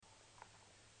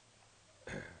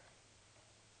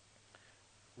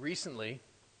recently,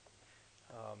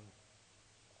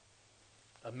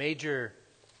 a major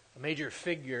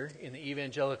figure in the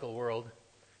evangelical world,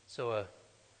 so a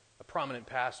prominent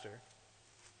pastor,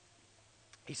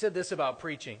 he said this about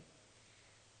preaching.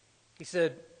 He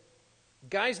said,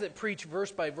 guys that preach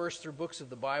verse by verse through books of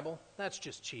the Bible, that's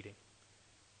just cheating.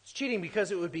 It's cheating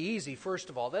because it would be easy, first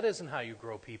of all. That isn't how you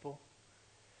grow people.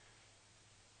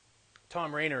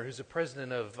 Tom Rainer, who's the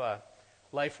president of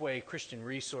Lifeway Christian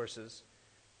Resources,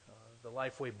 the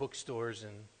Lifeway bookstores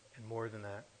and more than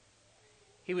that.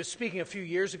 He was speaking a few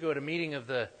years ago at a meeting of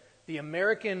the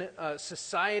American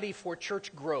Society for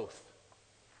Church Growth.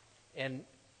 And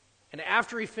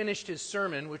after he finished his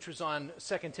sermon, which was on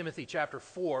 2 Timothy chapter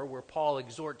 4, where Paul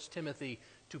exhorts Timothy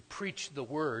to preach the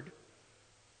word,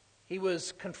 he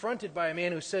was confronted by a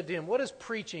man who said to him, "What does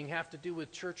preaching have to do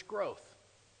with church growth?"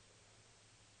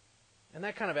 And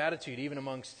that kind of attitude, even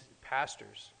amongst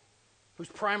pastors, whose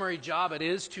primary job it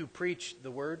is to preach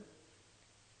the word,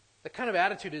 that kind of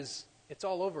attitude it's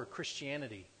all over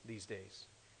Christianity these days.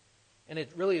 And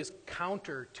it really is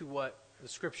counter to what the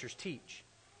Scriptures teach.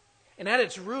 And at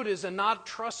its root is a not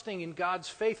trusting in God's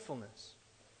faithfulness.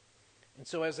 And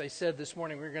so, as I said this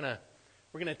morning, we're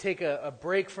going to take a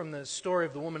break from the story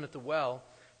of the woman at the well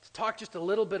to talk just a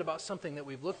little bit about something that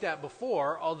we've looked at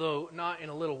before, although not in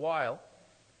a little while.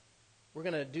 We're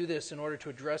going to do this in order to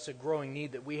address a growing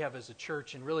need that we have as a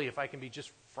church, and really, if I can be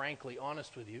just frankly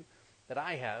honest with you, that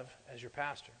I have as your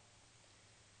pastor.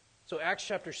 So Acts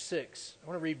chapter 6, I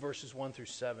want to read verses 1 through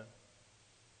 7.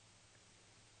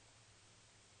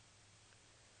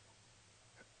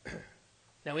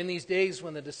 Now in these days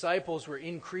when the disciples were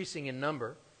increasing in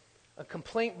number, a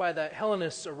complaint by the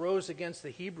Hellenists arose against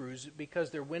the Hebrews because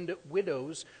their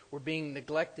widows were being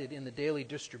neglected in the daily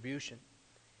distribution.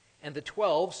 And the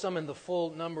 12 summoned the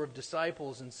full number of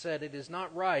disciples and said, "It is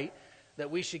not right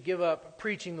that we should give up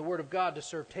preaching the word of God to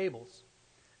serve tables.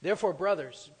 Therefore,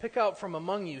 brothers, pick out from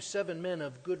among you 7 men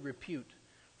of good repute,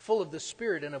 full of the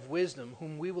Spirit and of wisdom,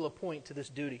 whom we will appoint to this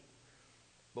duty.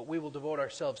 But we will devote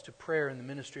ourselves to prayer and the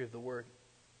ministry of the word."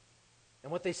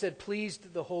 And what they said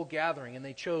pleased the whole gathering, and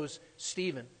they chose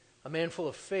Stephen, a man full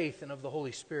of faith and of the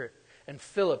Holy Spirit, and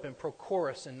Philip and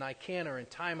Prochorus and Nicanor and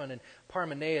Timon and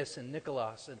Parmenaeus and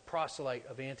Nicholas, and proselyte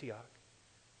of Antioch.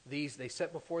 These they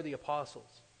set before the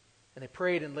apostles, and they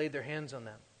prayed and laid their hands on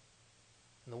them.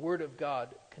 And the word of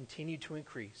God continued to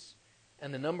increase,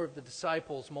 and the number of the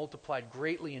disciples multiplied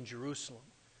greatly in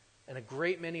Jerusalem, and a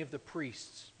great many of the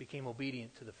priests became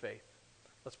obedient to the faith.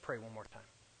 Let's pray one more time.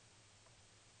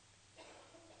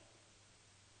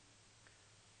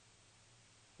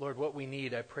 Lord, what we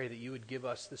need, I pray that you would give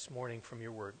us this morning from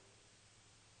your word.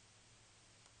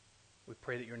 We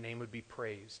pray that your name would be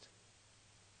praised.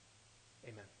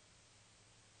 Amen.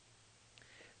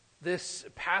 This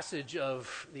passage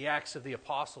of the Acts of the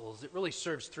Apostles, it really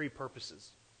serves 3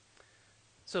 purposes.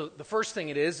 So the first thing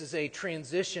it is a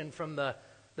transition from the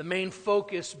main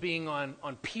focus being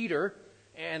on Peter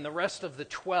and the rest of the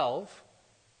 12,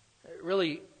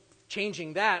 really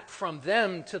changing that from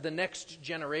them to the next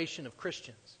generation of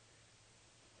Christians.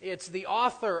 It's the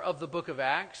author of the book of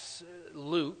Acts,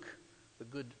 Luke, the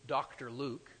good Dr.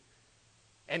 Luke,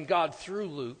 and God through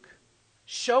Luke,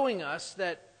 showing us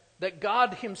that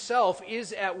God himself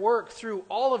is at work through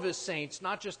all of his saints,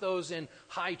 not just those in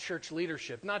high church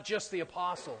leadership, not just the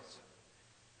apostles.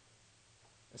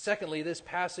 And secondly, this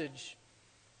passage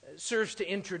serves to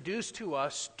introduce to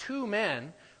us 2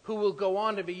 men who will go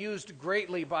on to be used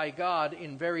greatly by God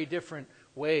in very different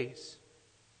ways.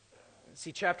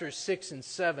 See, chapters 6 and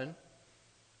 7,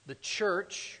 the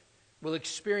church will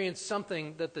experience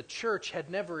something that the church had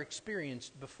never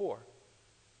experienced before: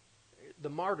 the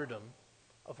martyrdom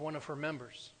of one of her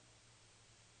members.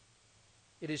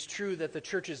 It is true that the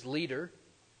church's leader,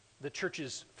 the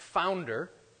church's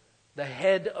founder, the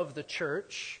head of the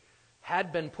church,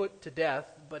 had been put to death,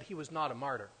 but he was not a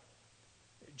martyr.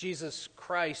 Jesus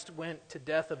Christ went to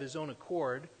death of his own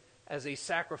accord as a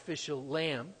sacrificial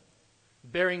lamb,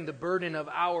 bearing the burden of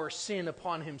our sin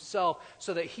upon himself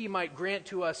so that he might grant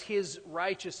to us his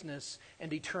righteousness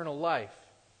and eternal life.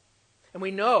 And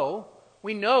we know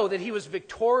that he was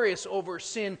victorious over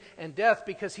sin and death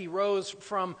because he rose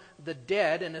from the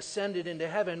dead and ascended into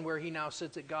heaven, where he now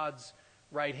sits at God's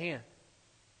right hand.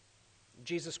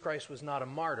 Jesus Christ was not a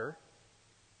martyr.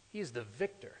 He is the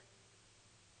victor.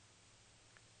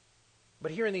 But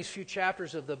here in these few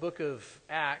chapters of the book of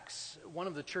Acts, one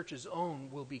of the church's own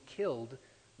will be killed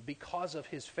because of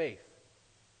his faith.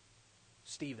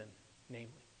 Stephen,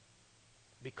 namely,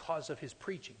 because of his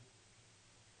preaching.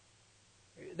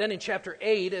 Then in chapter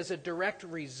 8, as a direct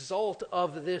result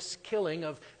of this killing,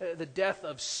 of the death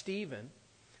of Stephen,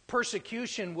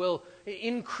 persecution will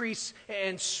increase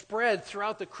and spread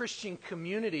throughout the Christian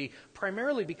community,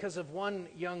 primarily because of one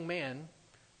young man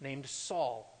named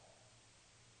Saul.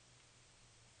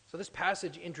 So this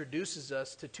passage introduces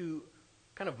us to two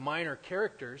kind of minor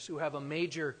characters who have a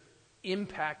major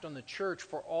impact on the church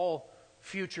for all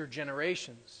future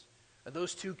generations. And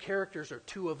those two characters are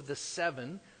two of the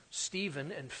seven,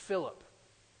 Stephen and Philip.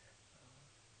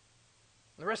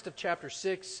 The rest of chapter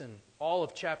 6 and all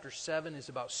of chapter 7 is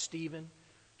about Stephen.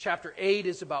 Chapter 8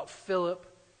 is about Philip.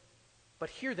 But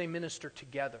here they minister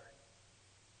together.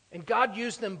 And God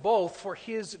used them both for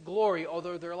His glory,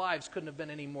 although their lives couldn't have been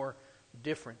any more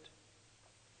different.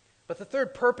 But the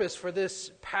third purpose for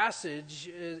this passage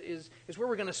is where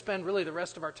we're going to spend really the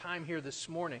rest of our time here this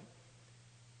morning.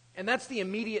 And that's the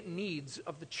immediate needs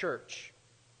of the church.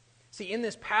 See, in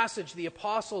this passage, the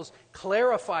apostles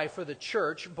clarify for the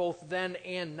church, both then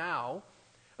and now,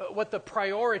 what the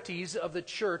priorities of the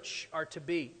church are to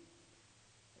be.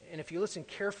 And if you listen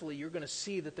carefully, you're going to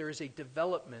see that there is a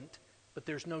development, but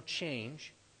there's no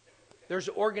change. There's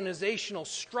organizational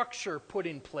structure put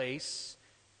in place,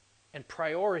 and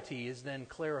priority is then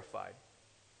clarified.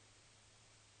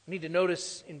 We need to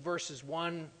notice in verses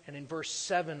 1 and in verse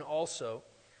 7 also,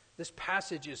 this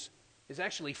passage is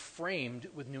actually framed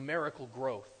with numerical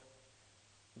growth.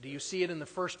 Do you see it in the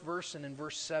first verse and in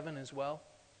verse 7 as well?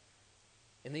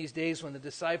 In these days when the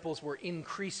disciples were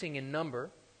increasing in number,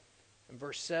 in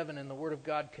verse 7, and the word of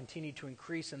God continued to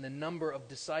increase, and the number of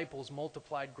disciples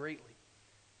multiplied greatly.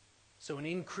 So an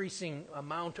increasing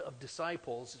amount of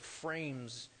disciples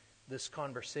frames this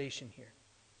conversation here.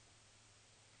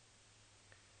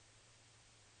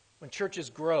 When churches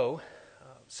grow,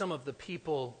 some of the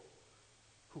people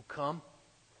who come,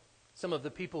 some of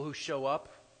the people who show up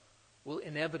will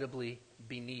inevitably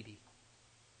be needy.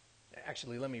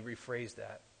 Actually, let me rephrase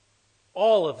that.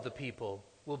 All of the people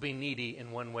will be needy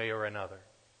in one way or another,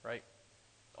 right?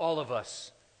 All of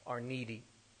us are needy.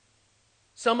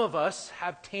 Some of us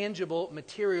have tangible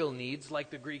material needs, like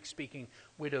the Greek-speaking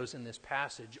widows in this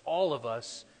passage. All of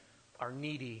us are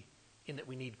needy in that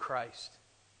we need Christ.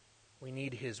 We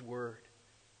need His Word.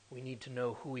 We need to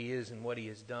know who He is and what He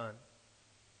has done.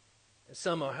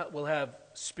 Some will have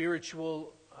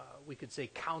spiritual, we could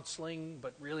say counseling,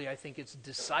 but really I think it's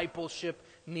discipleship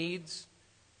needs.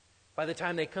 By the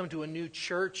time they come to a new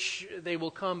church, they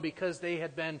will come because they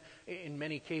had been, in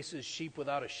many cases, sheep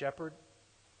without a shepherd.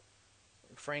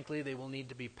 Frankly, they will need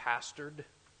to be pastored.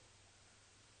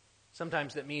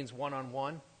 Sometimes that means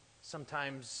one-on-one.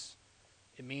 Sometimes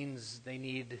it means they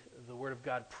need the Word of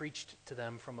God preached to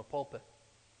them from a pulpit.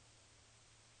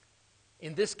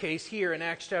 In this case here in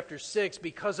Acts chapter 6,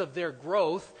 because of their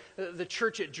growth, the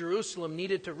church at Jerusalem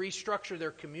needed to restructure their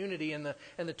community, and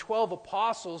the 12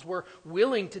 apostles were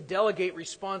willing to delegate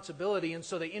responsibility, and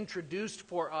so they introduced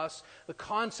for us the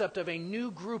concept of a new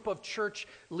group of church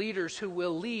leaders who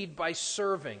will lead by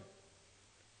serving.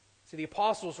 See, the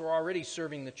apostles were already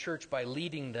serving the church by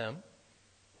leading them,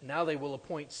 and now they will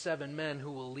appoint 7 men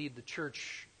who will lead the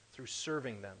church through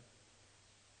serving them.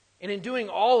 And in doing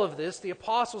all of this, the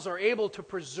apostles are able to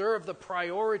preserve the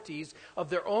priorities of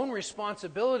their own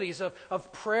responsibilities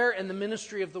of prayer and the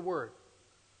ministry of the Word.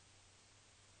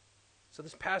 So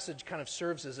this passage kind of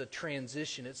serves as a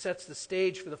transition. It sets the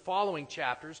stage for the following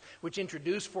chapters, which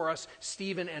introduce for us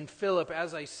Stephen and Philip,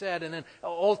 as I said, and then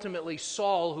ultimately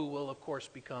Saul, who will, of course,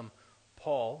 become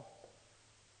Paul.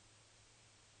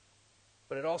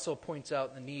 But it also points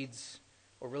out the needs,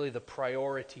 or really the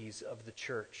priorities of the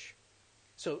church.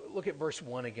 So look at verse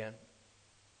 1 again.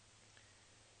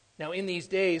 Now in these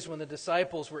days when the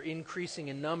disciples were increasing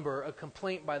in number, a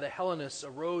complaint by the Hellenists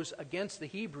arose against the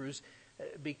Hebrews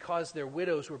because their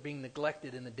widows were being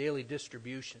neglected in the daily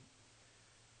distribution.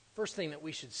 First thing that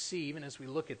we should see, even as we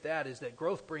look at that, is that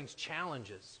growth brings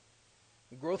challenges.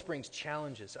 Growth brings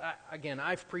challenges.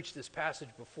 I've preached this passage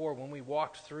before when we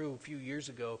walked through a few years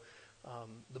ago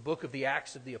the book of the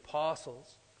Acts of the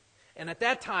Apostles. And at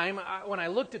that time, when I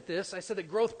looked at this, I said that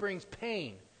growth brings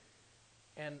pain.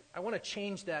 And I want to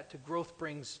change that to growth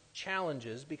brings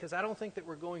challenges, because I don't think that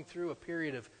we're going through a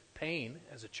period of pain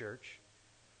as a church.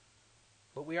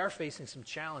 But we are facing some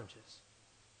challenges.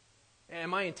 And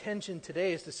my intention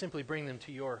today is to simply bring them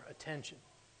to your attention.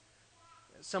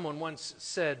 Someone once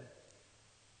said,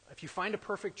 if you find a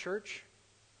perfect church,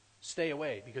 stay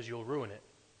away because you'll ruin it.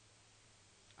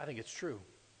 I think it's true.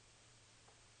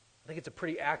 I think it's a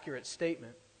pretty accurate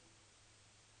statement.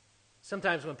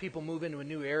 Sometimes when people move into a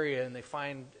new area and they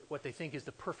find what they think is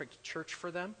the perfect church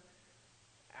for them,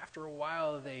 after a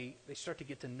while they start to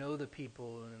get to know the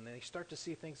people and they start to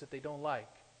see things that they don't like.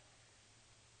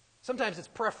 Sometimes it's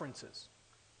preferences.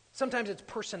 Sometimes it's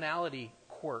personality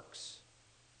quirks.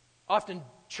 Often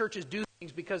churches do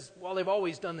things because, well, they've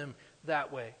always done them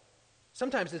that way.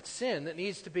 Sometimes it's sin that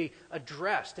needs to be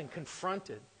addressed and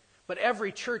confronted. But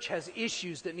every church has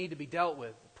issues that need to be dealt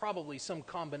with, probably some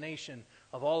combination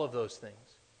of all of those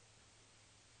things.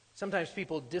 Sometimes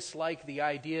people dislike the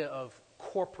idea of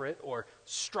corporate or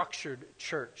structured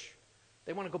church.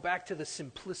 They want to go back to the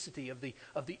simplicity of the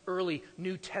early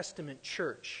New Testament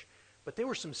church. But there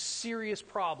were some serious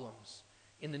problems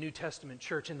in the New Testament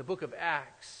church, in the book of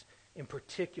Acts in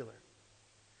particular.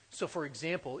 So, for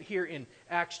example, here in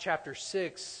Acts chapter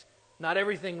 6, not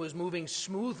everything was moving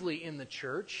smoothly in the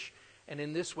church, and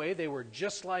in this way they were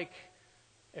just like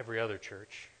every other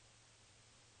church.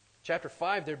 Chapter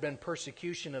 5, there had been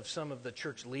persecution of some of the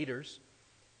church leaders.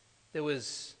 There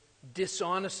was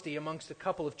dishonesty amongst a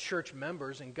couple of church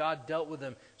members, and God dealt with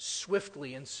them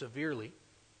swiftly and severely.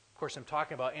 Of course, I'm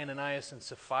talking about Ananias and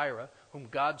Sapphira, whom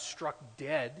God struck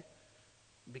dead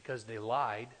because they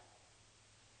lied.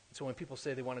 So when people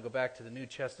say they want to go back to the New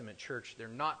Testament church, they're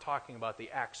not talking about the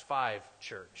Acts 5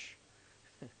 church.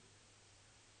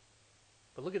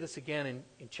 But look at this again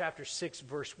in chapter 6,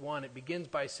 verse 1. It begins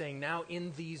by saying, now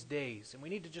in these days. And we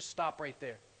need to just stop right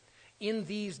there. In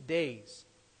these days.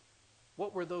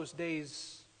 What were those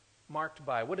days marked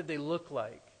by? What did they look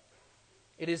like?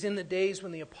 It is in the days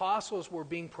when the apostles were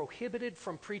being prohibited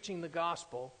from preaching the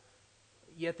gospel,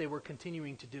 yet they were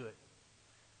continuing to do it.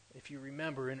 If you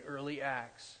remember in early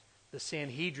Acts, the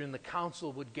Sanhedrin, the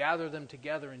council, would gather them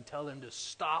together and tell them to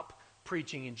stop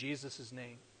preaching in Jesus'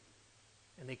 name.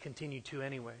 And they continued to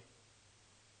anyway.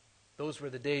 Those were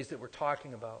the days that we're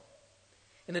talking about.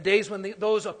 In the days when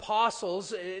those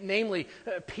apostles, namely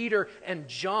Peter and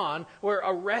John, were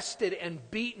arrested and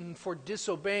beaten for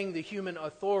disobeying the human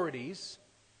authorities,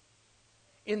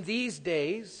 in these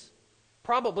days,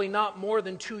 probably not more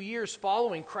than 2 years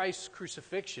following Christ's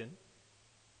crucifixion,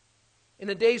 in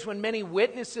the days when many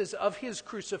witnesses of his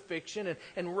crucifixion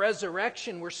and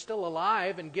resurrection were still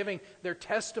alive and giving their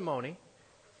testimony,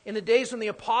 in the days when the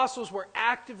apostles were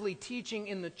actively teaching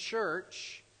in the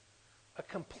church, a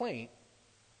complaint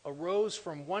arose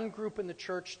from one group in the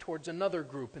church towards another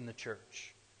group in the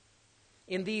church.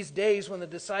 In these days when the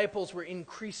disciples were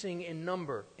increasing in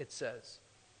number, it says.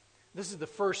 This is the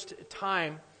first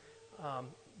time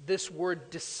this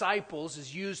word disciples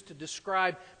is used to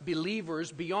describe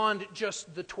believers beyond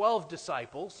just the 12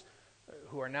 disciples,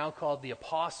 who are now called the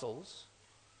apostles.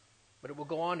 But it will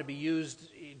go on to be used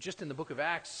just in the book of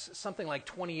Acts something like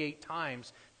 28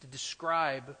 times to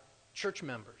describe church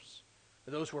members,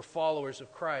 those who are followers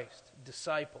of Christ,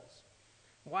 disciples.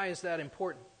 Why is that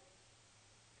important?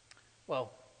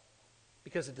 Well,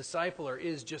 because a discipler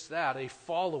is just that, a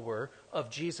follower of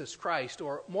Jesus Christ,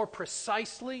 or more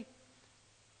precisely,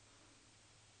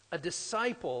 a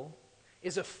disciple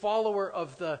is a follower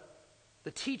of the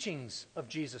teachings of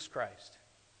Jesus Christ.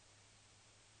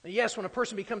 Yes, when a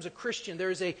person becomes a Christian, there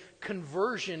is a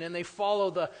conversion and they follow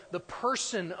the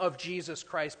person of Jesus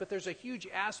Christ, but there's a huge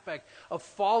aspect of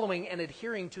following and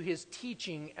adhering to his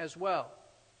teaching as well.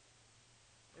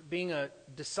 Being a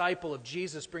disciple of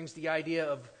Jesus brings the idea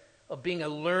of being a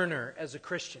learner as a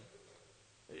Christian.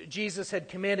 Jesus had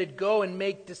commanded, go and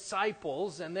make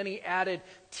disciples, and then he added,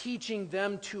 teaching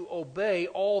them to obey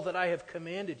all that I have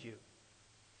commanded you.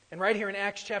 And right here in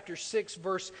Acts chapter 6,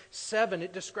 verse 7,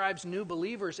 it describes new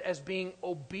believers as being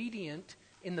obedient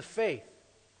in the faith,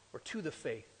 or to the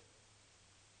faith.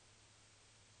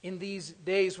 In these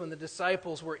days when the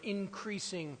disciples were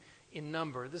increasing in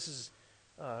number, this is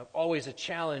always a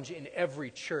challenge in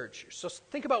every church. So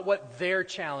think about what their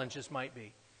challenges might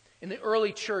be. In the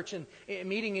early church, and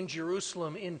meeting in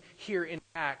Jerusalem, here in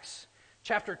Acts,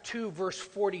 chapter 2, verse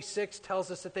 46 tells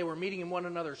us that they were meeting in one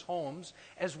another's homes,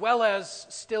 as well as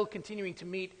still continuing to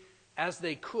meet as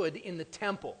they could in the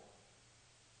temple.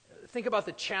 Think about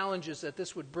the challenges that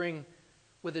this would bring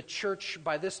with a church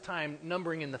by this time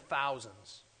numbering in the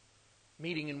thousands,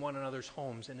 meeting in one another's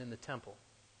homes and in the temple.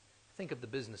 Think of the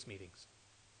business meetings.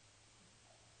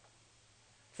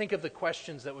 Think of the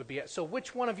questions that would be asked. So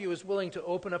which one of you is willing to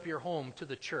open up your home to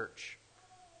the church?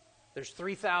 There's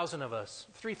 3,000 of us,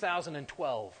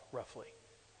 3,012 roughly.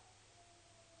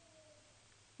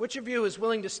 Which of you is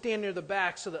willing to stand near the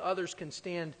back so that others can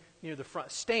stand near the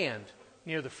front? Stand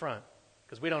near the front,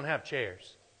 because we don't have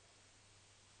chairs.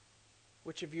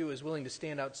 Which of you is willing to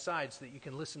stand outside so that you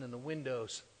can listen in the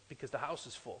windows because the house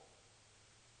is full?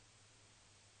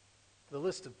 The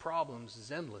list of problems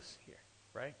is endless here,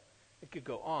 right? It could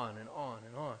go on and on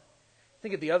and on.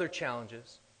 Think of the other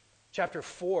challenges. Chapter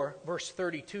 4, verse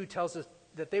 32 tells us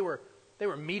that they were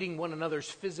meeting one another's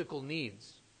physical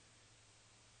needs.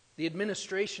 The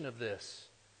administration of this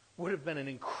would have been an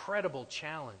incredible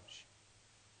challenge.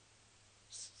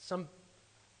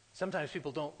 Sometimes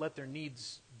people don't let their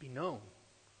needs be known,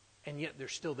 and yet they're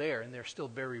still there, and they're still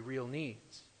very real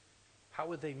needs. How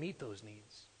would they meet those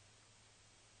needs?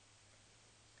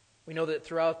 We know that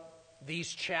throughout these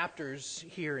chapters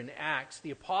here in Acts,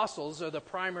 the apostles are the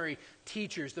primary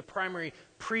teachers, the primary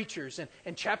preachers.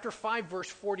 And chapter 5, verse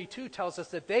 42 tells us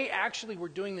that they actually were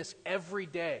doing this every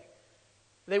day.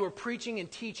 They were preaching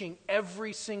and teaching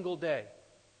every single day.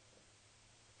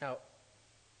 Now,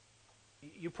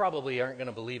 you probably aren't going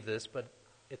to believe this, but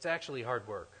it's actually hard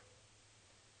work.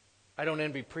 I don't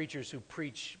envy preachers who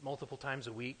preach multiple times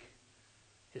a week.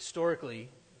 Historically,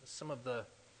 some of the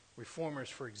reformers,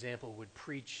 for example, would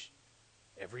preach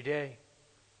every day,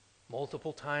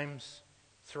 multiple times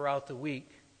throughout the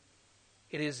week.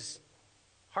 It is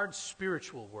hard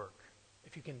spiritual work,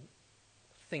 if you can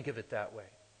think of it that way.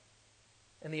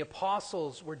 And the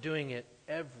apostles were doing it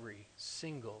every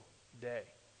single day,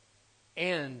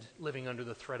 and living under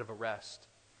the threat of arrest,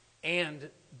 and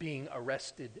being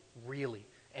arrested really,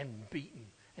 and beaten,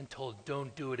 and told,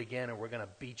 don't do it again or we're going to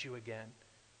beat you again.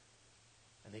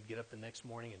 And they'd get up the next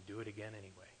morning and do it again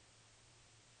anyway.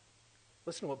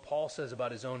 Listen to what Paul says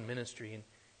about his own ministry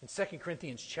in 2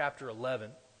 Corinthians chapter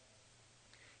 11.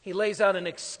 He lays out an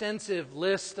extensive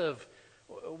list of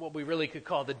what we really could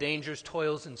call the dangers,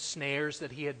 toils, and snares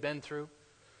that he had been through.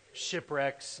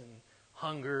 Shipwrecks and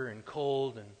hunger and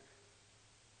cold. And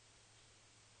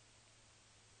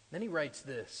then he writes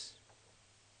this.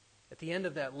 At the end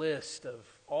of that list of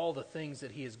all the things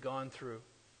that he has gone through,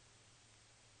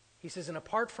 he says, and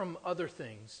apart from other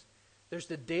things, there's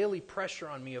the daily pressure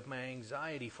on me of my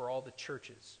anxiety for all the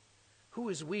churches. Who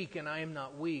is weak and I am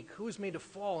not weak? Who is made to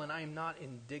fall and I am not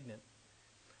indignant?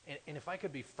 And if I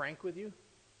could be frank with you,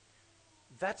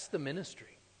 that's the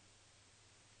ministry.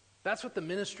 That's what the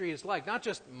ministry is like. Not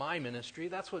just my ministry,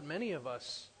 that's what many of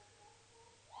us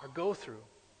go through.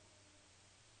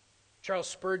 Charles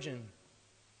Spurgeon,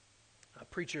 a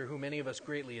preacher who many of us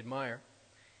greatly admire,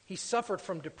 he suffered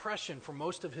from depression for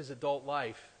most of his adult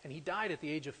life, and he died at the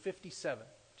age of 57.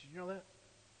 Did you know that?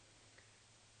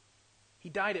 He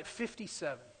died at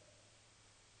 57.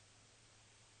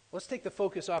 Let's take the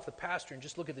focus off the pastor and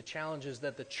just look at the challenges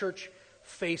that the church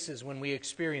faces when we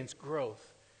experience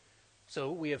growth.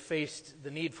 So we have faced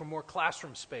the need for more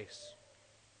classroom space,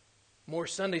 more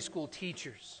Sunday school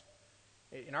teachers,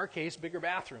 in our case, bigger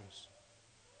bathrooms.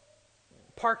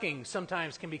 Parking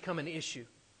sometimes can become an issue.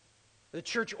 The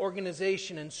church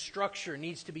organization and structure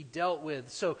needs to be dealt with.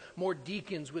 So more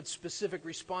deacons with specific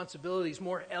responsibilities,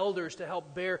 more elders to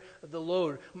help bear the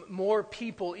load. More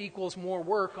people equals more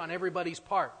work on everybody's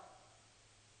part.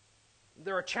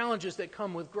 There are challenges that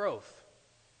come with growth.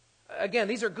 Again,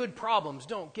 these are good problems,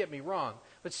 don't get me wrong.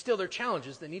 But still, they're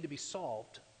challenges that need to be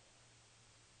solved.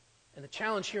 And the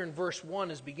challenge here in verse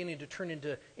 1 is beginning to turn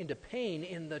into pain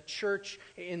in the church,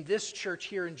 in this church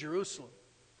here in Jerusalem.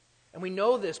 And we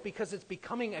know this because it's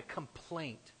becoming a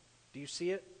complaint. Do you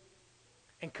see it?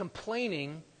 And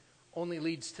complaining only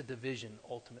leads to division,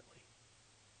 ultimately.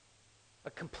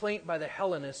 A complaint by the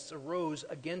Hellenists arose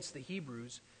against the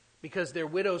Hebrews because their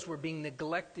widows were being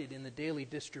neglected in the daily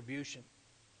distribution.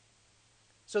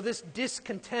 So this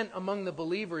discontent among the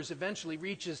believers eventually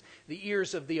reaches the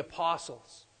ears of the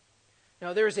apostles.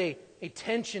 Now there's a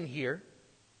tension here.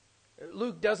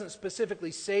 Luke doesn't specifically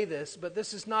say this, but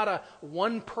this is not a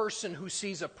one person who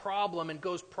sees a problem and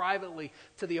goes privately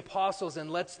to the apostles and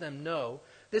lets them know.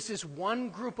 This is one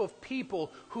group of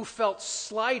people who felt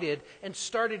slighted and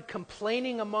started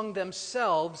complaining among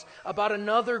themselves about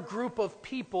another group of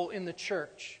people in the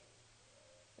church.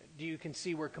 You can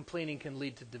see where complaining can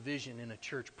lead to division in a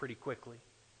church pretty quickly.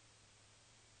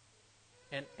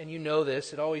 And you know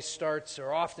this, it always starts,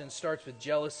 or often starts with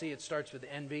jealousy, it starts with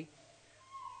envy.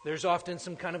 There's often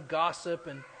some kind of gossip,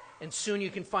 and soon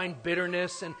you can find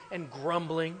bitterness and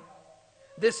grumbling.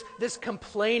 This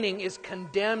complaining is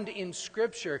condemned in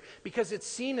Scripture because it's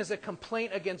seen as a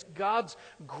complaint against God's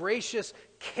gracious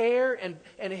care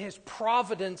and His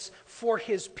providence for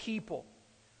His people.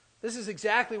 This is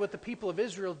exactly what the people of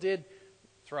Israel did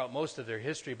throughout most of their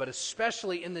history, but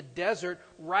especially in the desert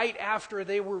right after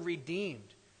they were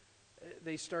redeemed.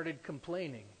 They started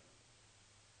complaining.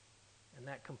 And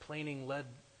that complaining led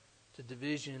to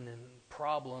division and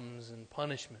problems and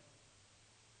punishment.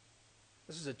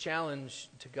 This is a challenge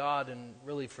to God and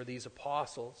really for these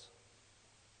apostles.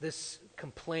 This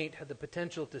complaint had the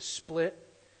potential to split,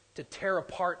 to tear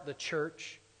apart the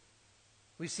church.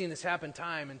 We've seen this happen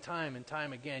time and time and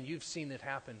time again. You've seen it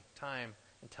happen time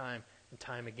and time and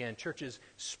time again. Churches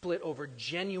split over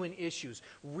genuine issues,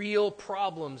 real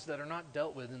problems that are not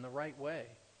dealt with in the right way.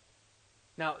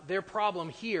 Now, their problem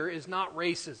here is not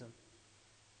racism.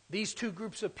 These two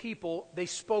groups of people, they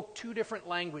spoke two different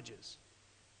languages,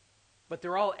 but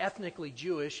they're all ethnically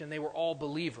Jewish and they were all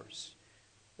believers.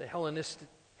 The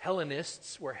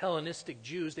Hellenists were Hellenistic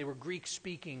Jews. They were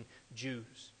Greek-speaking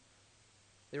Jews.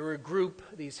 They were a group,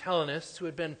 these Hellenists, who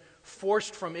had been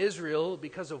forced from Israel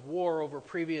because of war over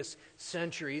previous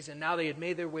centuries, and now they had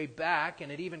made their way back and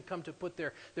had even come to put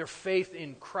their faith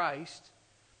in Christ,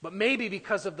 but maybe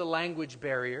because of the language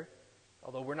barrier,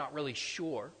 although we're not really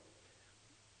sure.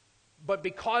 But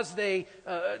because they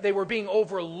were being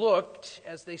overlooked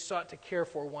as they sought to care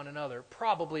for one another,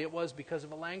 probably it was because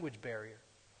of a language barrier.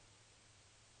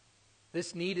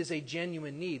 This need is a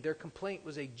genuine need. Their complaint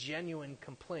was a genuine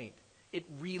complaint. It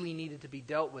really needed to be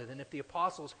dealt with. And if the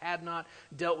apostles had not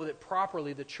dealt with it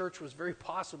properly, the church was very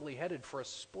possibly headed for a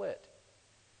split.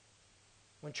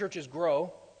 When churches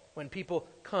grow, when people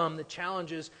come, the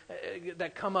challenges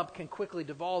that come up can quickly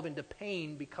devolve into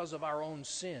pain because of our own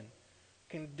sin.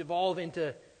 Can devolve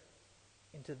into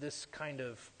this kind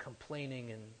of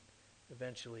complaining and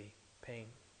eventually pain.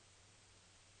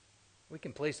 We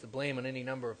can place the blame on any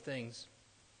number of things.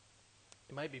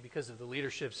 It might be because of the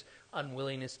leadership's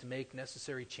unwillingness to make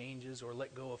necessary changes or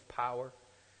let go of power.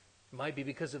 It might be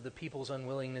because of the people's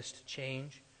unwillingness to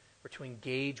change or to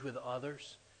engage with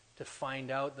others, to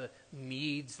find out the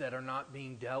needs that are not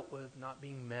being dealt with, not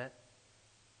being met.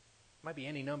 It might be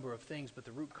any number of things, but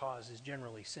the root cause is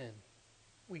generally sin.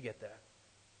 We get that.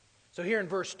 So here in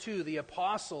verse 2, the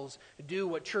apostles do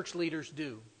what church leaders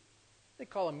do. They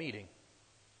call a meeting.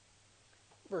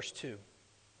 Verse 2.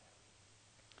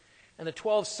 And the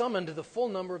 12 summoned the full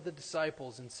number of the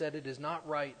disciples and said, "It is not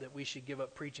right that we should give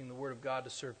up preaching the word of God to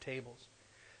serve tables.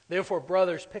 Therefore,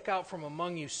 brothers, pick out from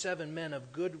among you 7 men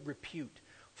of good repute,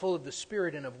 full of the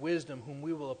Spirit and of wisdom, whom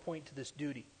we will appoint to this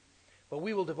duty. But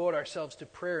we will devote ourselves to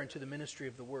prayer and to the ministry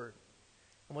of the word."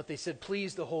 And what they said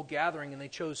pleased the whole gathering, and they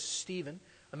chose Stephen,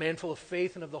 a man full of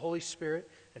faith and of the Holy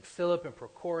Spirit, and Philip and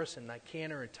Prochorus and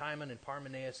Nicanor and Timon and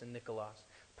Parmenas and Nicholas,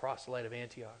 proselyte of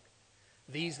Antioch.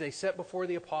 These they set before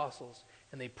the apostles,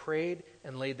 and they prayed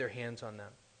and laid their hands on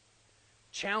them.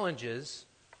 Challenges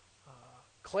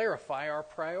clarify our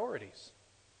priorities.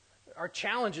 Our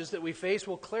challenges that we face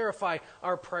will clarify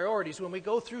our priorities. When we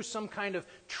go through some kind of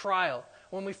trial,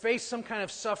 when we face some kind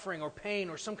of suffering or pain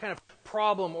or some kind of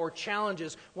problem or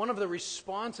challenges, one of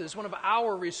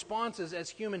our responses as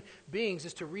human beings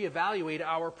is to reevaluate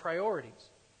our priorities.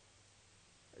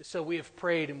 So we have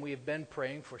prayed and we have been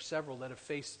praying for several that have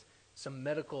faced some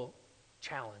medical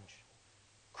challenge,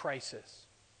 crisis.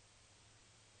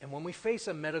 And when we face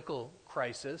a medical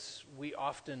crisis, we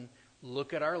often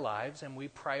look at our lives and we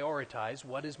prioritize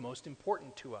what is most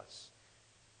important to us.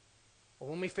 Or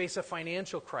when we face a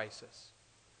financial crisis,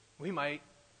 we might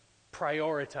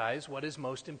prioritize what is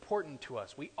most important to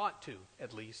us. We ought to,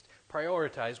 at least,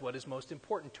 prioritize what is most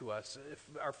important to us. If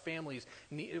our families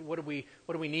need, what do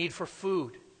we need for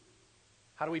food?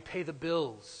 How do we pay the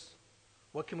bills?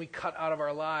 What can we cut out of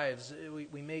our lives?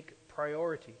 We make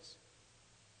priorities.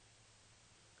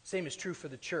 Same is true for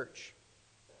the church.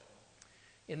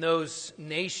 In those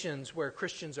nations where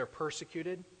Christians are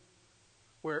persecuted,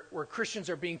 where Christians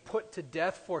are being put to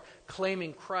death for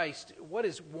claiming Christ, what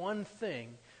is one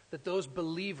thing that those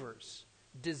believers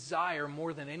desire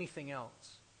more than anything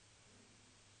else?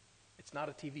 It's not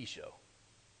a TV show.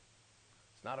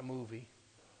 It's not a movie.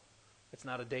 It's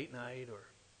not a date night, or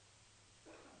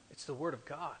it's the Word of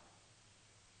God.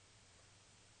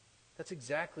 That's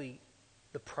exactly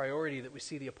the priority that we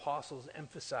see the apostles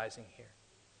emphasizing here.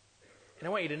 And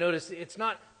I want you to notice it's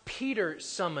not Peter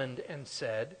summoned and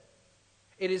said.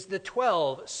 It is the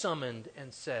 12 summoned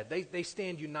and said. They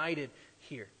stand united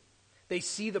here. They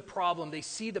see the problem. They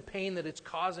see the pain that it's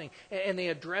causing, and they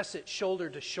address it shoulder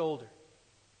to shoulder.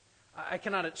 I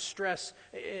cannot stress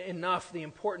enough the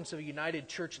importance of a united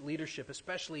church leadership,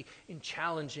 especially in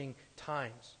challenging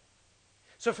times.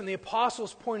 So from the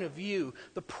apostles' point of view,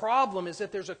 the problem is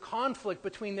that there's a conflict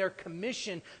between their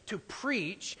commission to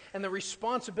preach and the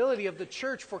responsibility of the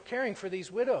church for caring for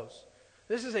these widows.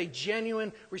 This is a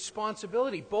genuine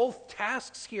responsibility. Both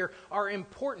tasks here are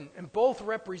important, and both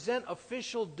represent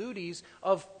official duties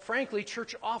of, frankly,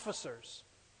 church officers.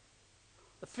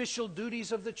 Official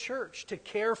duties of the church to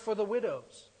care for the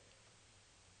widows.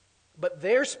 But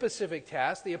their specific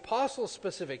task, the apostles'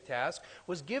 specific task,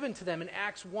 was given to them in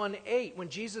Acts 1:8 when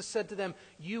Jesus said to them,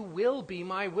 "You will be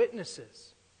my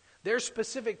witnesses." Their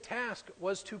specific task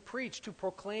was to preach, to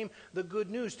proclaim the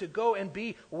good news, to go and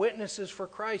be witnesses for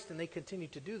Christ, and they continue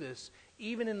to do this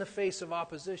even in the face of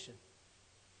opposition.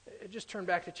 Just turn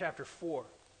back to chapter 4.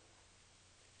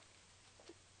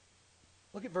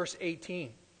 Look at verse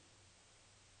 18.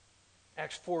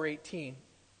 Acts 4:18.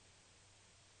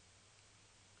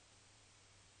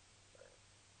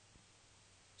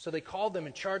 So they called them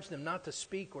and charged them not to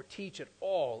speak or teach at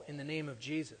all in the name of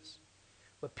Jesus.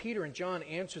 But Peter and John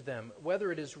answered them,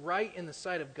 whether it is right in the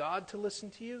sight of God to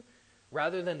listen to you,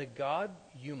 rather than to God,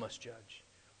 you must judge.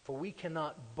 For we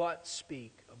cannot but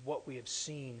speak of what we have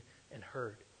seen and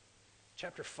heard.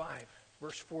 Chapter 5,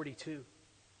 verse 42.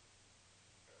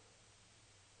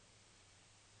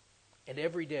 And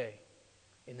every day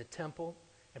in the temple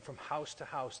and from house to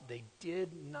house, they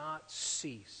did not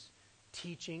cease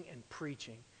teaching and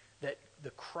preaching that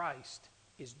the Christ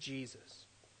is Jesus.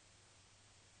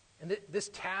 And this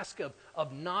task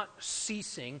of not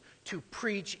ceasing to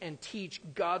preach and teach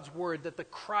God's word that the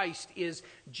Christ is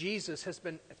Jesus it's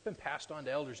been passed on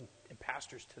to elders and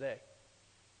pastors today.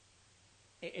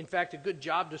 In fact, a good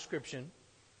job description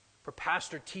for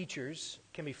pastor teachers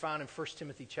can be found in 1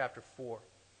 Timothy chapter 4.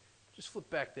 Just flip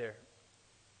back there.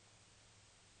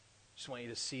 Just want you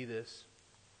to see this.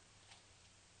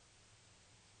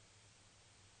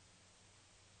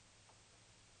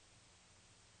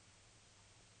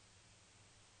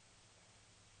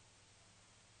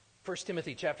 First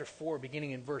Timothy chapter 4,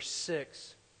 beginning in verse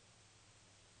 6.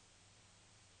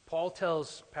 Paul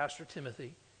tells Pastor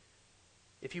Timothy,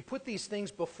 if you put these things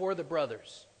before the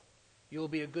brothers, you will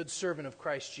be a good servant of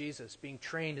Christ Jesus, being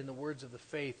trained in the words of the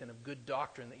faith and of good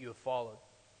doctrine that you have followed.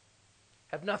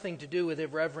 Have nothing to do with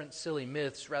irreverent, silly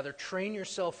myths. Rather, train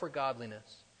yourself for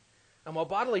godliness. And while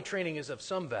bodily training is of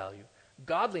some value,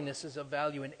 godliness is of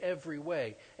value in every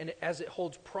way, and as it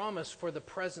holds promise for the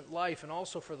present life and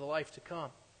also for the life to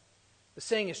come. The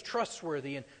saying is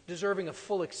trustworthy and deserving of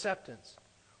full acceptance.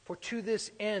 For to this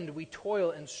end we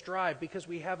toil and strive, because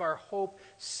we have our hope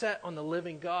set on the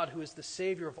living God, who is the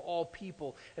Savior of all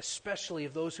people, especially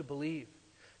of those who believe.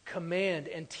 Command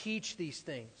and teach these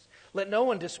things. Let no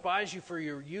one despise you for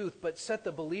your youth, but set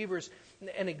the believers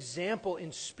an example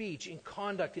in speech, in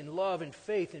conduct, in love, in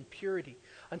faith, in purity.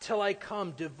 Until I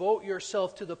come, devote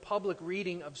yourself to the public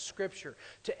reading of Scripture,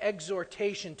 to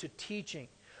exhortation, to teaching.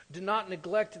 Do not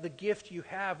neglect the gift you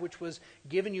have, which was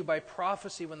given you by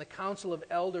prophecy when the council of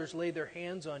elders laid their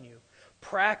hands on you.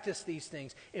 Practice these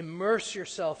things. Immerse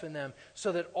yourself in them,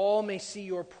 so that all may see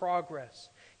your progress.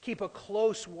 Keep a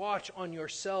close watch on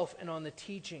yourself and on the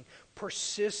teaching.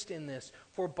 Persist in this,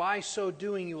 for by so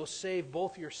doing you will save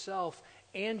both yourself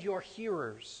and your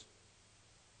hearers.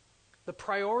 The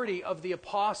priority of the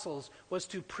apostles was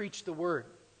to preach the word,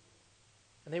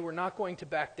 and they were not going to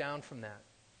back down from that.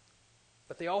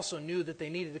 But they also knew that they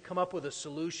needed to come up with a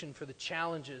solution for the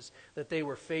challenges that they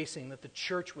were facing, that the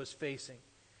church was facing.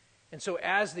 And so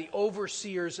as the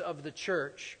overseers of the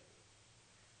church,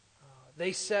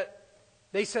 they set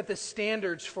the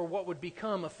standards for what would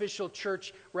become official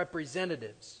church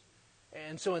representatives.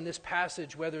 And so in this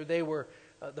passage, whether they were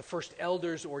the first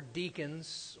elders or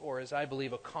deacons, or as I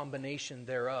believe a combination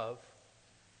thereof,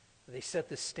 they set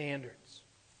the standards.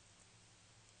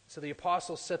 So the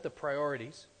apostles set the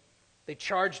priorities. They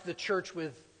charged the church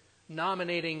with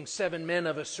nominating 7 men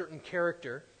of a certain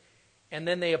character, and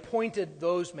then they appointed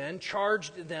those men,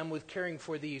 charged them with caring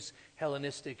for these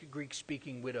Hellenistic,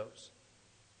 Greek-speaking widows.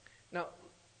 Now,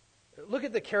 look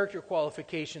at the character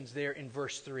qualifications there in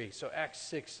verse 3. So Acts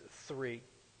 6:3.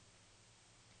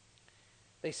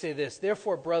 They say this,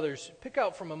 therefore, brothers, pick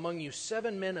out from among you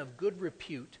 7 men of good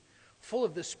repute, full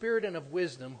of the Spirit and of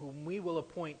wisdom, whom we will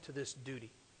appoint to this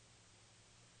duty.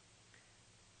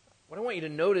 What I want you to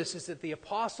notice is that the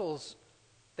apostles,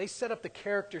 they set up the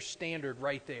character standard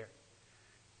right there.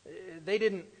 They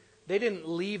didn't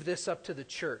leave this up to the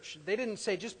church. They didn't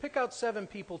say, just pick out 7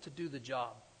 people to do the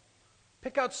job.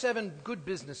 Pick out 7 good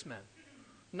businessmen,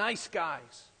 nice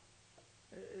guys.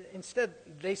 Instead,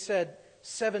 they said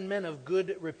 7 men of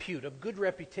good repute, of good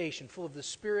reputation, full of the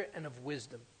Spirit and of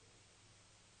wisdom.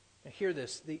 Now hear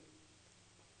this.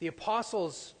 The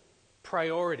apostles'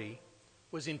 priority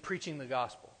was in preaching the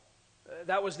gospel.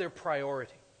 That was their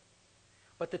priority.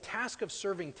 But the task of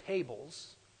serving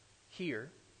tables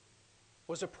here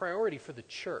was a priority for the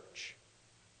church.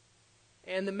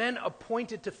 And the men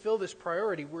appointed to fill this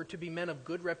priority were to be men of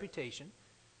good reputation,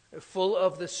 full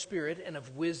of the Spirit and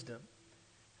of wisdom.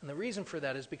 And the reason for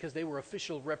that is because they were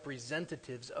official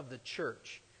representatives of the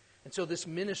church. And so this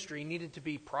ministry needed to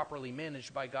be properly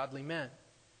managed by godly men.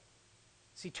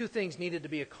 See, 2 things needed to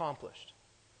be accomplished.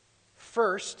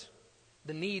 First,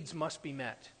 the needs must be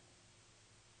met.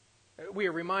 We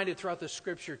are reminded throughout the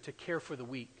Scripture to care for the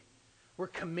weak. We're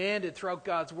commanded throughout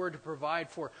God's word to provide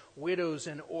for widows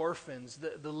and orphans,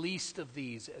 the least of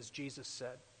these, as Jesus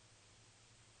said.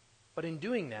 But in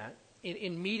doing that,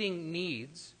 in meeting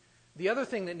needs, the other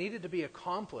thing that needed to be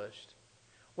accomplished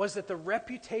was that the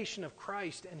reputation of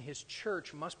Christ and his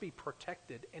church must be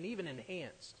protected and even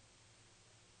enhanced.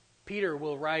 Peter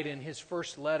will write in his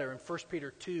first letter, in 1 Peter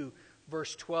 2,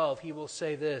 verse 12, he will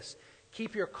say this,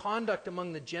 "Keep your conduct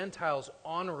among the Gentiles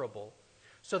honorable,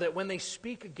 so that when they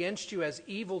speak against you as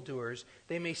evildoers,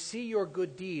 they may see your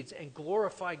good deeds and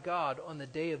glorify God on the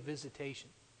day of visitation."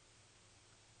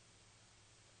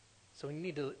 So you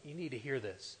need to hear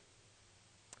this.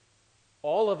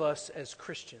 All of us as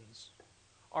Christians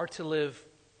are to live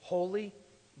holy,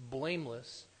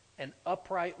 blameless, and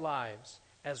upright lives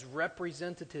as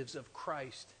representatives of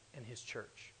Christ and his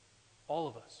church. All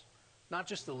of us, not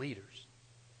just the leaders.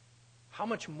 How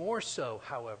much more so,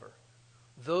 however,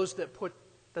 those that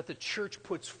the church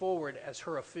puts forward as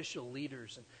her official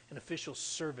leaders and official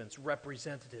servants,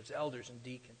 representatives, elders, and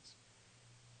deacons.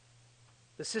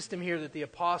 The system here that the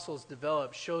apostles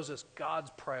developed shows us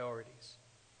God's priorities.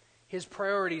 His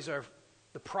priorities are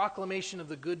the proclamation of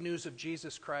the good news of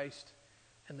Jesus Christ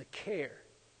and the care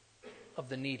of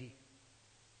the needy,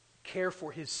 care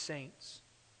for his saints.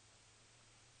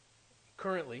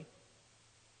 Currently,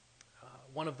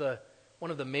 one of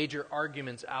the major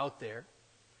arguments out there,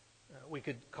 we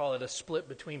could call it a split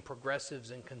between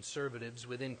progressives and conservatives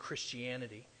within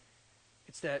Christianity.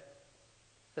 It's that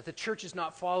the church is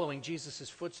not following Jesus'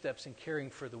 footsteps in caring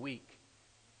for the weak.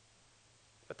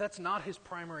 But that's not his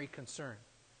primary concern.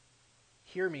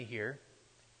 Hear me here.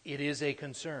 It is a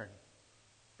concern.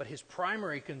 But his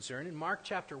primary concern, in Mark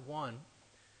chapter 1,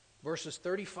 verses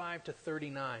 35 to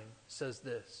 39, says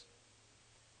this,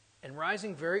 "And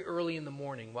rising very early in the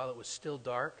morning, while it was still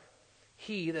dark,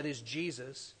 he," that is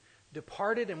Jesus,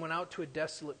 "departed and went out to a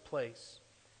desolate place,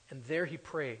 and there he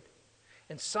prayed.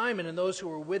 And Simon and those who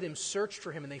were with him searched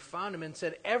for him, and they found him and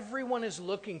said, 'Everyone is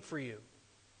looking for you.'"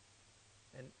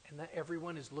 And that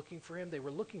everyone is looking for him. They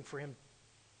were looking for him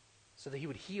so that he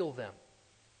would heal them.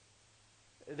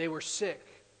 They were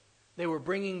sick. They were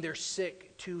bringing their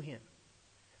sick to him.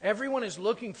 "Everyone is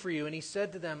looking for you." And he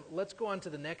said to them, "Let's go on to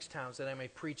the next towns that I may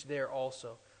preach there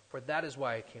also, for that is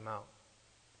why I came out."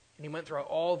 And he went throughout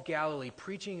all of Galilee,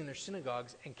 preaching in their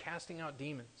synagogues and casting out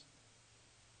demons.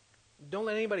 Don't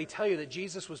let anybody tell you that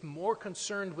Jesus was more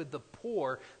concerned with the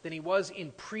poor than he was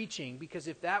in preaching, because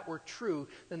if that were true,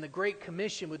 then the Great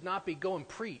Commission would not be go and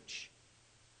preach.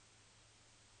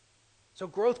 So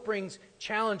growth brings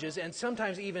challenges and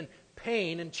sometimes even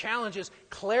pain, and challenges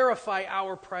clarify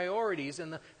our priorities,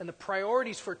 and the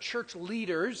priorities for church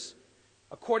leaders,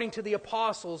 according to the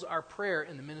apostles, are prayer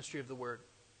and the ministry of the word.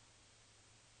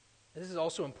 This is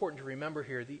also important to remember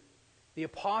here. The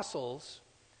apostles,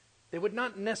 they would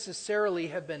not necessarily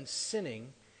have been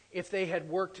sinning if they had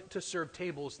worked to serve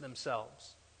tables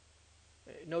themselves.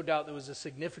 No doubt there was a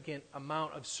significant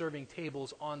amount of serving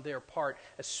tables on their part,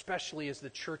 especially as the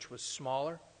church was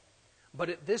smaller. But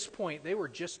at this point, they were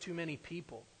just too many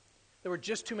people. There were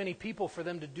just too many people for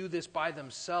them to do this by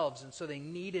themselves, and so they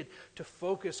needed to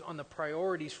focus on the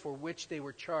priorities for which they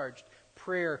were charged,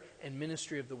 prayer and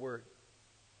ministry of the word.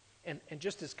 And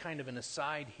just as kind of an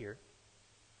aside here,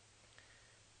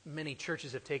 many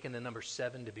churches have taken the number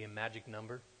 7 to be a magic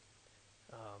number.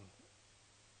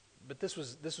 But this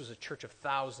was a church of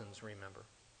thousands, remember.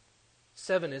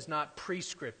 7 is not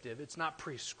prescriptive. It's not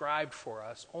prescribed for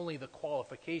us. Only the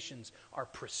qualifications are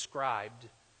prescribed.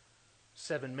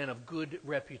 7 men of good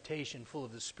reputation, full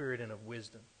of the Spirit and of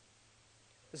wisdom.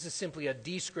 This is simply a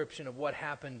description of what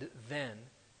happened then.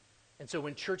 And so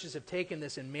when churches have taken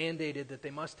this and mandated that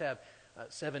they must have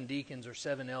 7 deacons or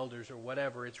 7 elders or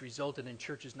whatever, it's resulted in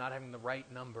churches not having the right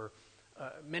number.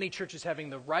 Many churches having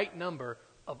the right number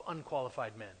of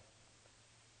unqualified men.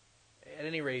 At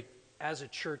any rate, as a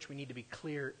church, we need to be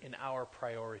clear in our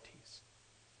priorities.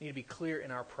 We need to be clear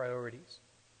in our priorities.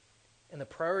 And the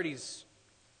priorities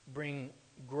bring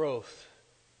growth.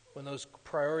 When those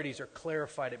priorities are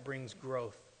clarified, it brings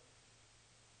growth.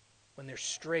 When they're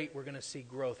straight, we're going to see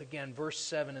growth. Again, verse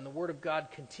 7, "And the word of God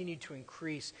continued to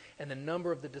increase, and the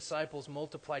number of the disciples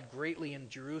multiplied greatly in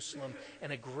Jerusalem,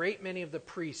 and a great many of the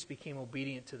priests became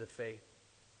obedient to the faith."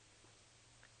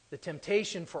 The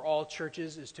temptation for all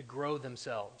churches is to grow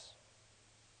themselves,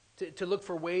 to look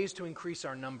for ways to increase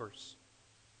our numbers.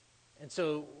 And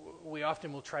so we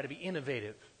often will try to be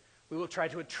innovative. We will try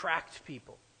to attract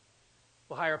people.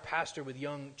 We'll hire a pastor with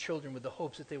young children with the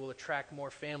hopes that they will attract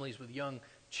more families with young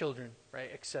children,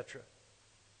 right, etc.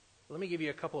 Let me give you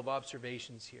a couple of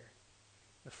observations here.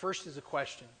 The first is a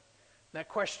question. That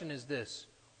question is this: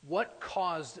 What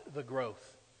caused the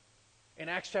growth? In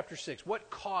Acts chapter 6, what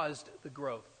caused the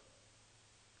growth?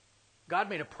 God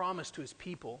made a promise to his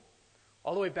people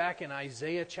all the way back in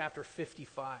Isaiah chapter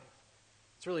 55.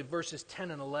 It's really verses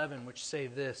 10 and 11 which say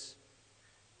this.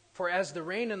 For as the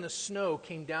rain and the snow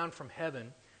came down from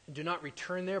heaven, and do not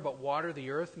return there, but water the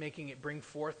earth, making it bring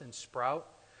forth and sprout,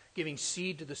 giving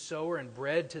seed to the sower and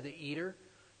bread to the eater,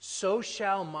 so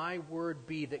shall my word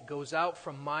be that goes out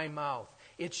from my mouth.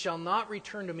 It shall not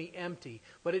return to me empty,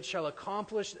 but it shall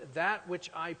accomplish that which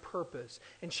I purpose,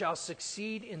 and shall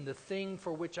succeed in the thing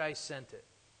for which I sent it.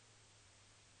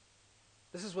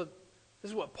 This is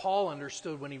what Paul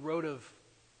understood when he wrote of,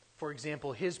 for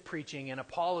example, his preaching and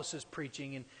Apollos'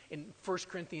 preaching in 1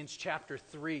 Corinthians chapter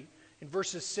 3. In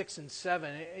verses 6 and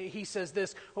 7, he says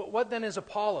this, what then is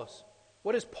Apollos?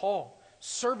 What is Paul?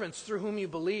 Servants through whom you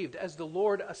believed, as the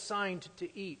Lord assigned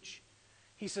to each.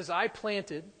 He says, I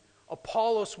planted,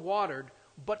 Apollos watered,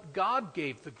 but God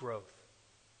gave the growth.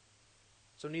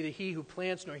 So neither he who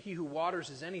plants nor he who waters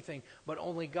is anything, but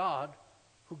only God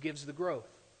who gives the growth.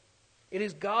 It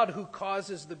is God who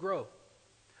causes the growth.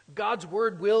 God's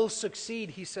word will succeed,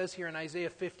 he says here in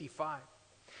Isaiah 55.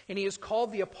 And he has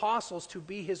called the apostles to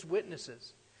be his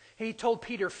witnesses. He told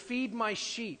Peter, feed my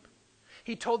sheep.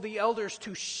 He told the elders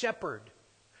to shepherd,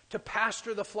 to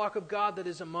pastor the flock of God that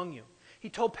is among you. He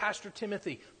told Pastor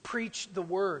Timothy, preach the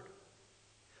word.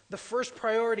 The first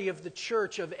priority of the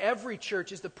church, of every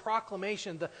church, is the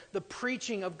proclamation, the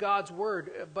preaching of God's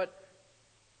word. But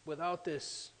without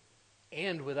this,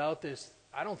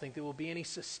 I don't think there will be any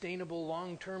sustainable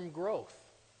long-term growth.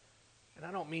 And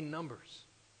I don't mean numbers.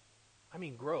 I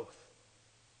mean growth,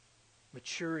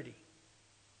 maturity.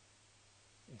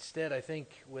 Instead, I think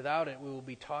without it, we will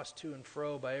be tossed to and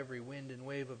fro by every wind and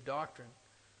wave of doctrine.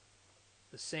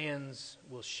 The sands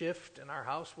will shift and our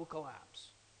house will collapse.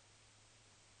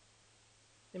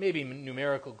 It may be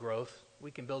numerical growth.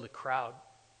 We can build a crowd,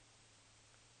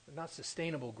 but not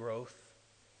sustainable growth.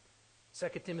 2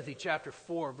 Timothy chapter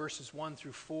 4, verses 1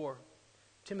 through 4.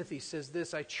 Timothy says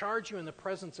this, I charge you in the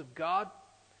presence of God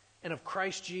and of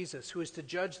Christ Jesus, who is to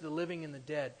judge the living and the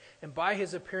dead, and by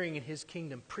his appearing in his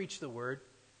kingdom, preach the word.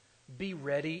 Be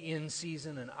ready in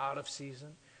season and out of season.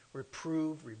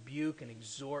 Reprove, rebuke, and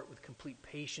exhort with complete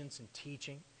patience and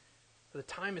teaching. For the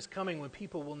time is coming when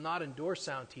people will not endure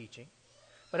sound teaching,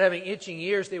 but having itching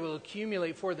ears, they will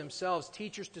accumulate for themselves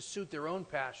teachers to suit their own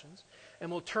passions,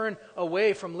 and will turn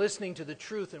away from listening to the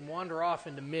truth and wander off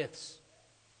into myths.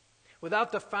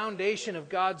 Without the foundation of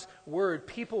God's word,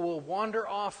 people will wander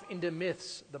off into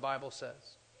myths, the Bible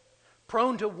says.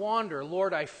 Prone to wander,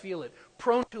 Lord, I feel it.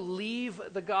 Prone to leave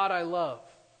the God I love.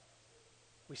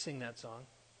 We sing that song.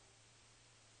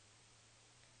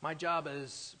 My job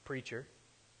as preacher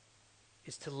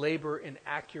is to labor in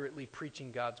accurately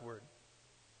preaching God's word.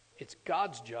 It's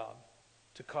God's job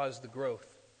to cause the growth.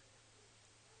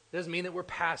 It doesn't mean that we're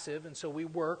passive, and so we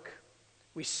work,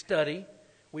 we study,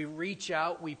 we reach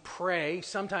out, we pray,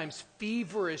 sometimes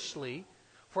feverishly,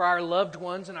 for our loved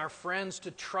ones and our friends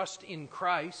to trust in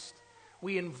Christ.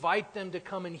 We invite them to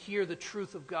come and hear the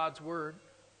truth of God's word.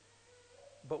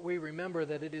 But we remember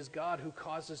that it is God who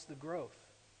causes the growth.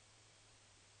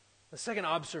 The second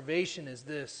observation is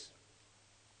this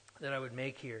that I would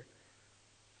make here.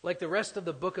 Like the rest of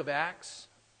the book of Acts,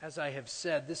 as I have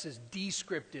said, this is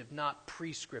descriptive, not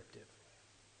prescriptive.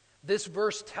 This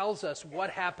verse tells us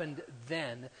what happened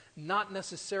then, not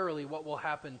necessarily what will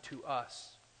happen to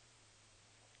us.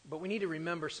 But we need to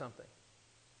remember something.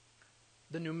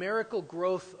 The numerical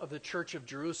growth of the Church of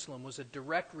Jerusalem was a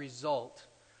direct result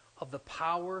of the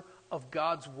power of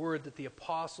God's word that the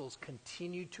apostles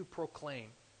continued to proclaim,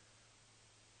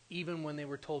 even when they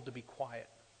were told to be quiet.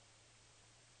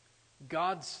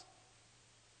 God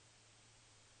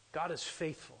is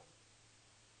faithful.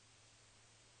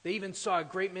 They even saw a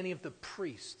great many of the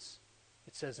priests,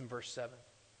 it says in verse 7.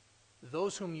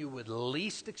 Those whom you would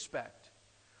least expect,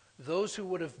 those who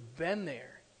would have been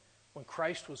there when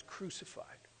Christ was crucified,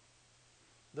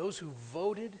 those who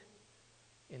voted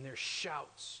in their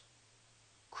shouts,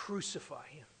 crucify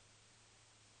him.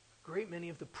 A great many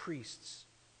of the priests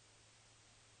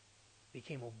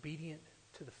became obedient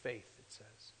to the faith, it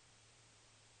says.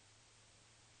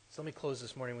 So let me close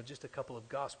this morning with just a couple of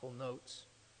gospel notes.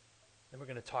 Then we're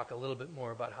going to talk a little bit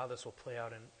more about how this will play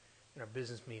out in our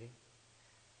business meeting.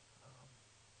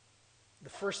 The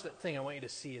first thing I want you to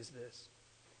see is this.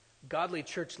 Godly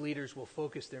church leaders will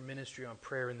focus their ministry on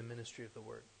prayer and the ministry of the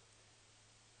word.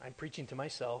 I'm preaching to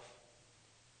myself.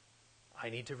 I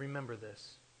need to remember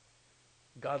this.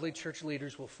 Godly church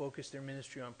leaders will focus their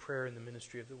ministry on prayer and the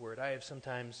ministry of the word. I have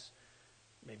sometimes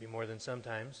maybe more than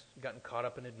sometimes, gotten caught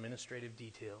up in administrative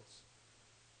details.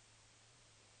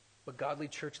 But godly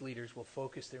church leaders will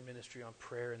focus their ministry on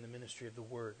prayer and the ministry of the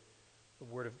Word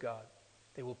of God.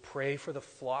 They will pray for the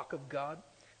flock of God.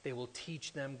 They will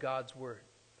teach them God's Word.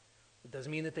 It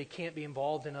doesn't mean that they can't be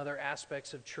involved in other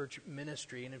aspects of church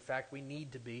ministry, and in fact we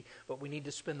need to be, but we need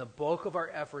to spend the bulk of our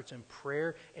efforts in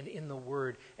prayer and in the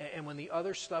Word. And when the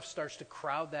other stuff starts to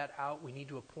crowd that out, we need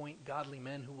to appoint godly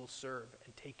men who will serve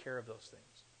and take care of those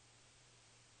things.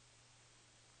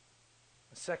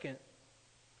 The second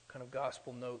kind of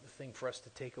gospel note, the thing for us to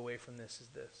take away from this is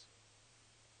this.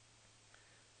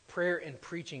 Prayer and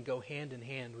preaching go hand in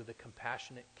hand with the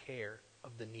compassionate care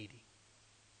of the needy.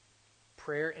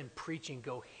 Prayer and preaching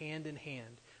go hand in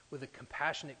hand with the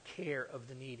compassionate care of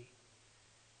the needy.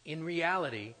 In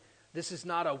reality, this is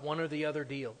not a one or the other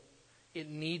deal. It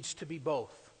needs to be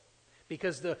both.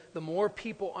 Because the more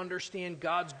people understand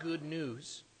God's good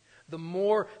news, the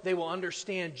more they will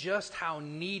understand just how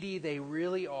needy they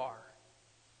really are.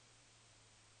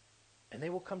 And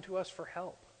they will come to us for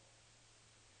help.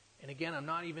 And again, I'm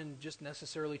not even just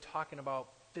necessarily talking about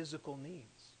physical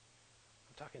needs.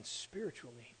 I'm talking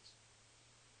spiritual needs.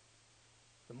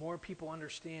 The more people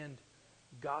understand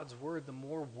God's Word, the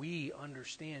more we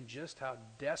understand just how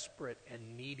desperate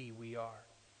and needy we are,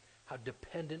 how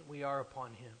dependent we are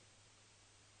upon Him.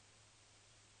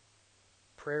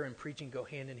 Prayer and preaching go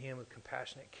hand in hand with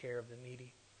compassionate care of the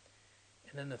needy.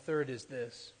 And then the third is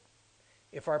this.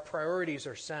 If our priorities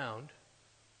are sound,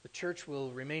 the church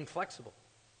will remain flexible.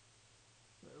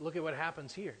 Look at what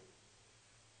happens here.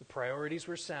 The priorities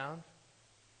were sound.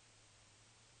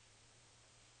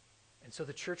 And so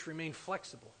the church remained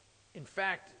flexible. In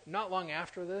fact, not long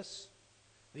after this,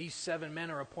 these 7 men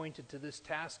are appointed to this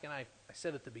task. And I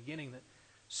said at the beginning that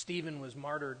Stephen was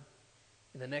martyred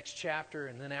in the next chapter.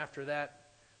 And then after that,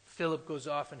 Philip goes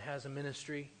off and has a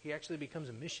ministry. He actually becomes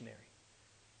a missionary.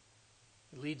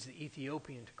 He leads the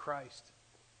Ethiopian to Christ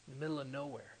in the middle of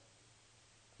nowhere.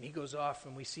 And he goes off,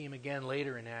 and we see him again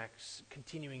later in Acts,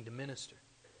 continuing to minister.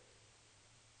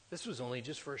 This was only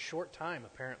just for a short time,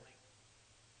 apparently.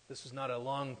 This was not a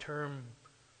long-term,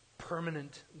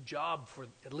 permanent job for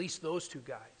at least those 2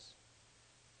 guys.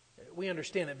 We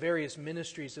understand that various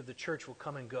ministries of the church will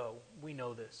come and go. We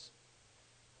know this.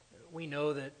 We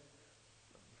know that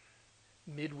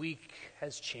midweek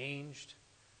has changed.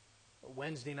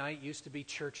 Wednesday night used to be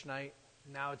church night.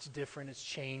 Now it's different. It's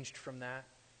changed from that.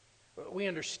 We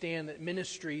understand that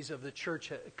ministries of the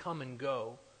church come and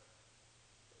go,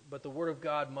 but the Word of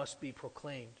God must be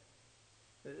proclaimed.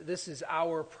 This is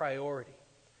our priority.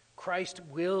 Christ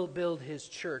will build His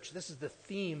church. This is the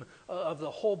theme of the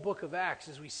whole book of Acts,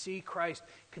 as we see Christ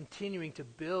continuing to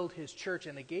build His church,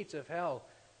 and the gates of hell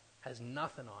has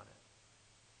nothing on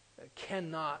it.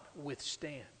 Cannot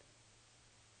withstand.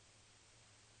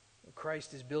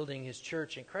 Christ is building His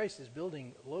church, and Christ is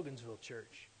building Logansville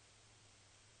Church.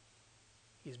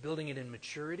 He's building it in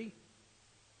maturity.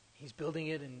 He's building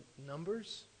it in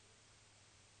numbers.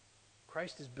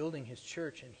 Christ is building His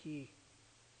church, and He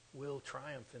will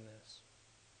triumph in this.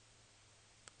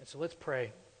 And so let's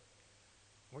pray.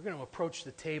 We're going to approach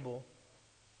the table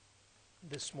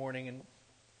this morning, and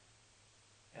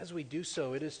as we do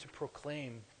so, it is to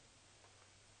proclaim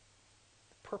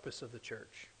the purpose of the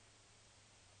church.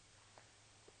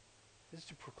 It is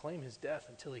to proclaim His death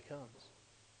until He comes.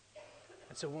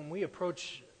 And so when we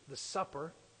approach the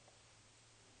supper,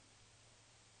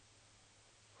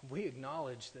 we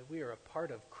acknowledge that we are a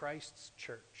part of Christ's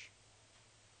church,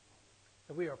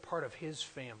 that we are a part of His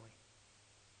family,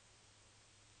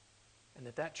 and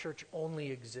that church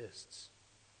only exists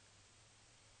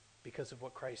because of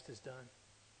what Christ has done.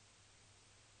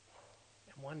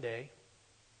 And one day,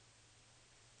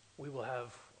 we will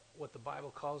have what the Bible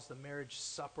calls the marriage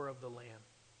supper of the Lamb.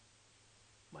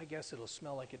 My guess it'll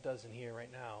smell like it does in here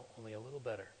right now, only a little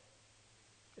better,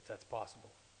 if that's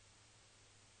possible.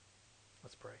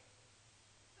 Let's pray.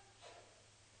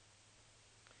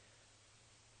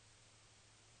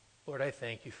 Lord, I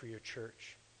thank You for Your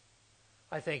church.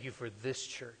 I thank You for this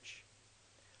church.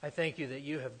 I thank You that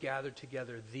You have gathered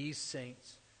together these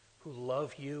saints who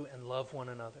love You and love one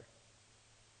another.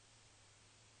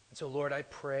 And so, Lord, I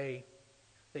pray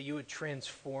that You would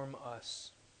transform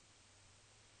us,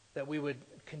 that we would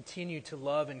continue to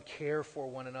love and care for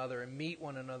one another and meet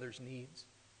one another's needs.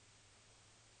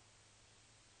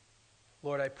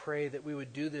 Lord, I pray that we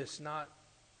would do this not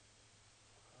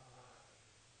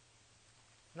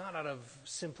out of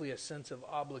simply a sense of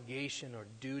obligation or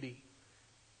duty,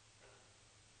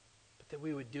 but that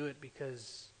we would do it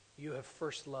because You have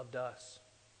first loved us.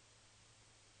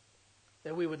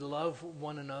 That we would love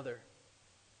one another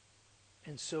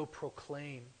and so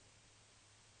proclaim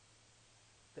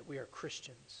that we are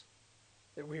Christians,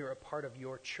 that we are a part of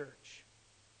your church.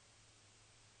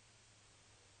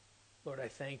 Lord, I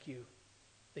thank you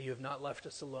that you have not left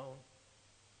us alone,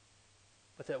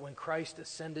 but that when Christ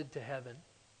ascended to heaven,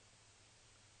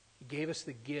 he gave us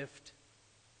the gift.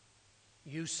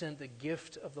 You sent the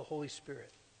gift of the Holy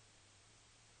Spirit,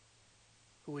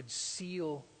 who would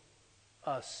seal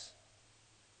us,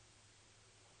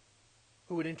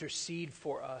 who would intercede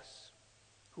for us,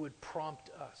 who would prompt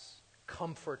us,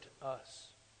 comfort us,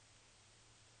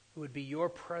 who would be your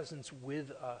presence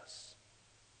with us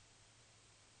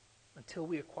until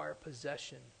we acquire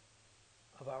possession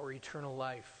of our eternal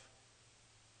life.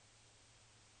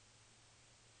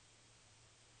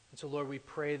 And so, Lord, we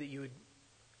pray that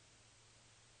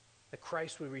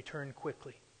Christ would return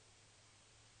quickly.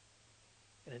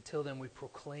 And until then, we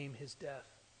proclaim his death.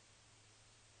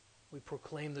 We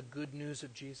proclaim the good news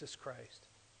of Jesus Christ.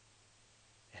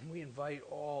 And we invite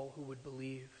all who would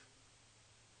believe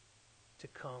to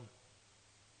come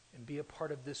and be a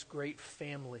part of this great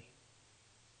family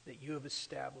that you have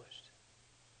established,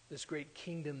 this great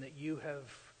kingdom that you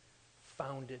have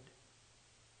founded,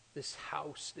 this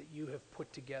house that you have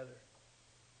put together,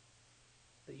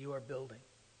 that you are building,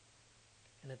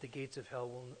 and that the gates of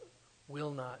hell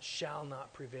shall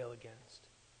not prevail against.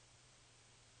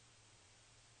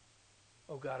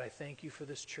 Oh God, I thank you for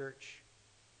this church.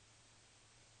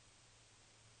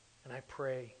 And I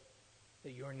pray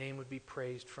that your name would be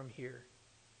praised from here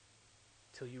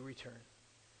till you return.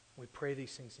 We pray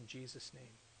these things in Jesus'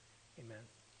 name. Amen.